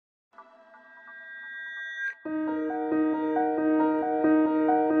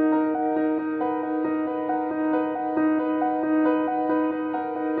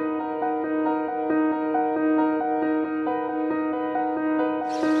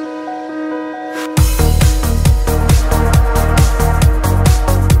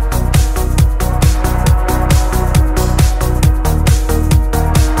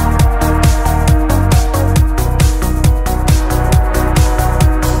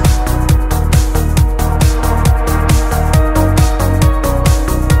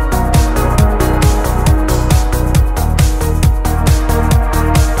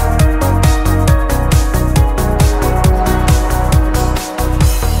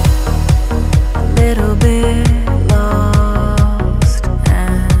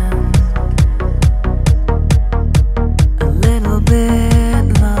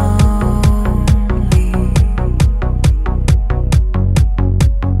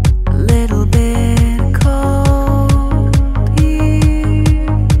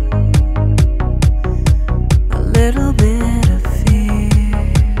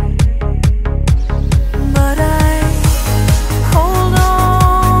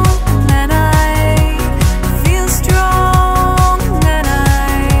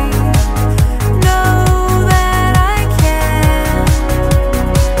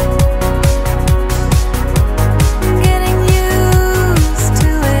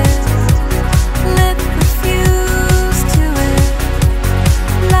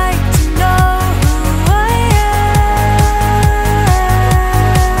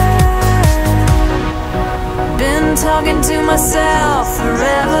Talking to myself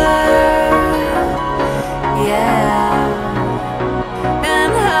forever, yeah.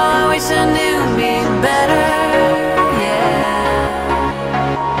 And how I wish I knew me better, yeah.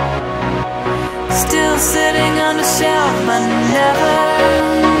 Still sitting on the shelf, but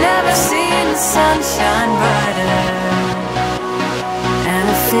never seen the sunshine brighter. And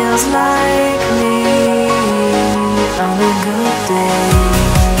it feels like me on a good day.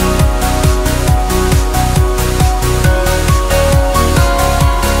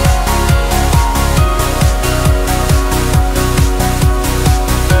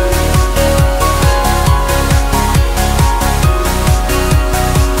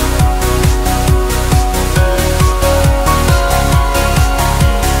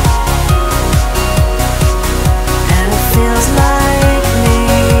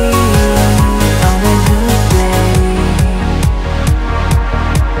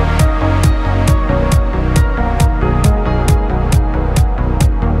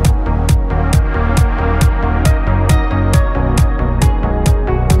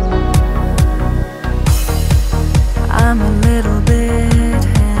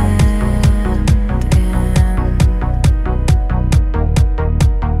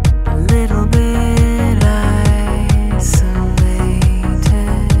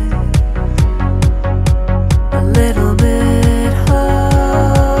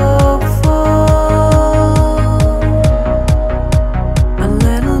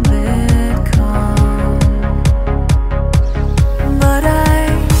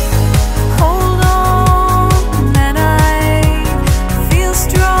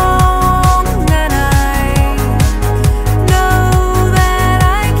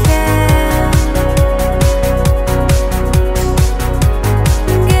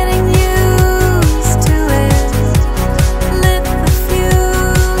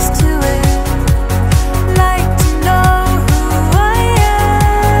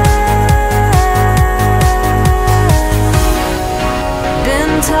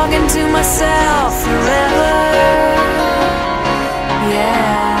 Talking to myself forever,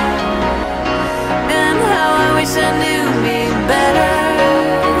 yeah. And how I wish I knew me better,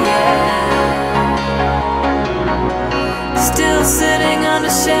 yeah. Still sitting on the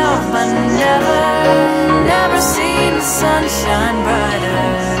shelf, but never seen the sunshine brighter.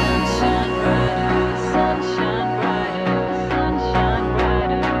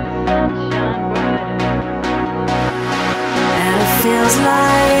 Feels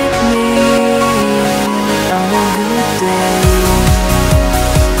like me on a good day.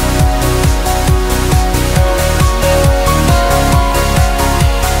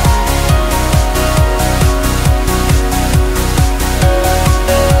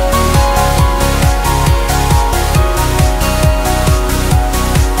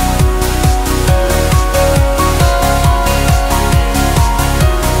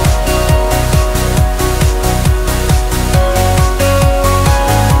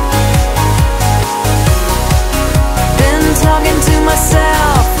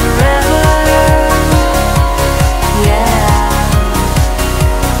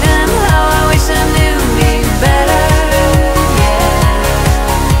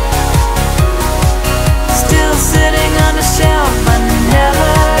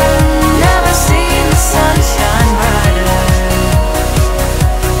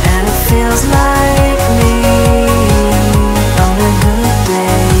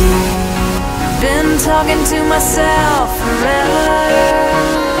 talking to myself forever.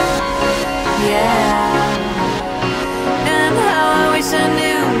 Yeah. And how I wish I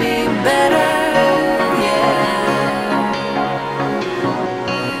knew me better. Yeah.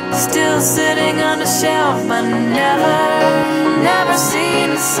 Still sitting on the shelf, but never seen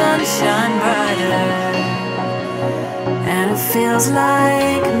the sunshine brighter. And it feels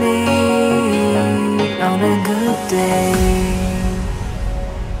like me on a good day.